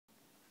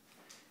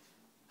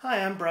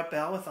Hi, I'm Brett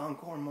Bell with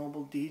Encore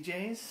Mobile DJs.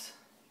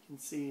 You can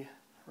see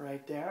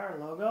right there our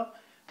logo.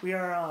 We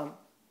are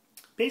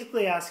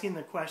basically asking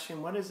the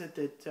question, what is it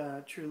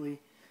that truly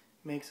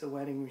makes a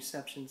wedding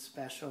reception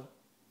special?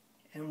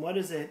 And what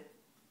is it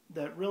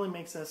that really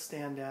makes us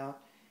stand out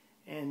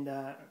and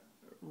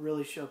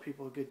really show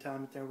people a good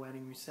time at their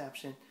wedding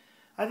reception?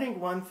 I think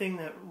one thing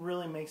that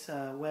really makes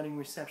a wedding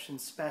reception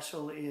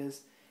special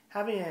is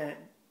having a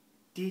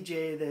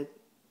DJ that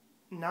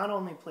not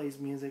only plays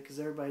music, because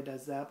everybody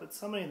does that, but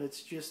somebody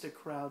that's just a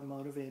crowd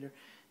motivator.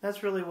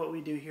 That's really what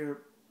we do here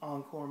at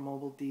Encore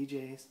Mobile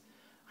DJs.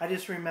 I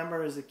just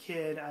remember as a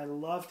kid, I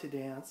loved to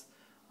dance,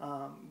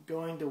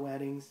 going to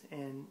weddings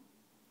and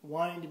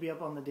wanting to be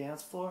up on the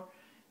dance floor,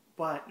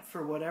 but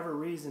for whatever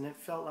reason, it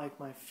felt like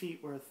my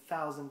feet were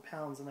 1,000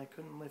 pounds and I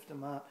couldn't lift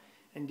them up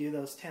and do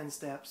those 10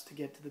 steps to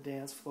get to the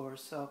dance floor.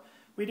 So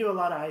we do a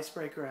lot of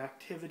icebreaker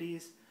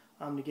activities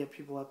to get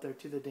people up there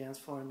to the dance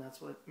floor, and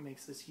that's what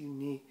makes this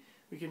unique.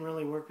 We can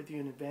really work with you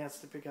in advance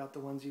to pick out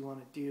the ones you want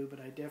to do, but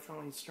I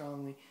definitely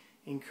strongly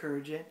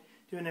encourage it.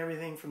 Doing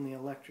everything from the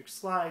electric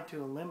slide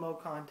to a limbo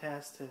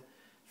contest to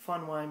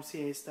fun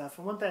YMCA stuff.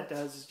 And what that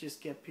does is just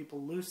get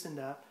people loosened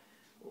up,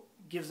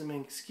 gives them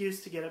an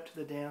excuse to get up to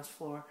the dance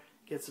floor,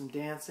 get some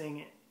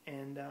dancing,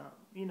 and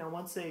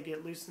once they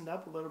get loosened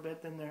up a little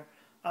bit, then they're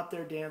up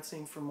there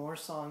dancing for more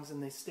songs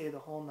and they stay the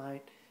whole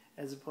night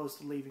as opposed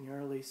to leaving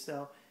early.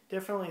 So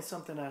definitely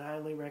something I'd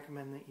highly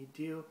recommend that you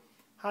do.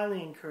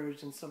 Highly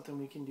encouraged, and something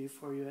we can do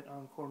for you at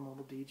Encore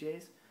Mobile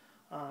DJs.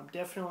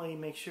 Definitely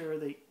make sure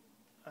that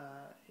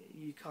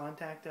you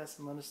contact us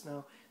and let us know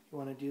if you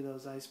want to do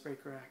those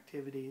icebreaker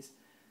activities.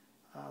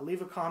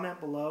 Leave a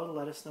comment below to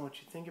let us know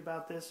what you think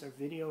about this, or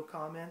video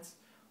comments.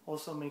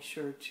 Also make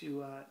sure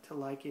to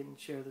like it and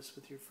share this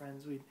with your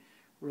friends. We'd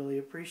really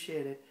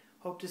appreciate it.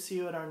 Hope to see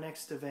you at our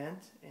next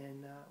event,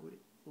 and we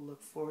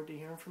look forward to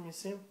hearing from you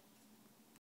soon.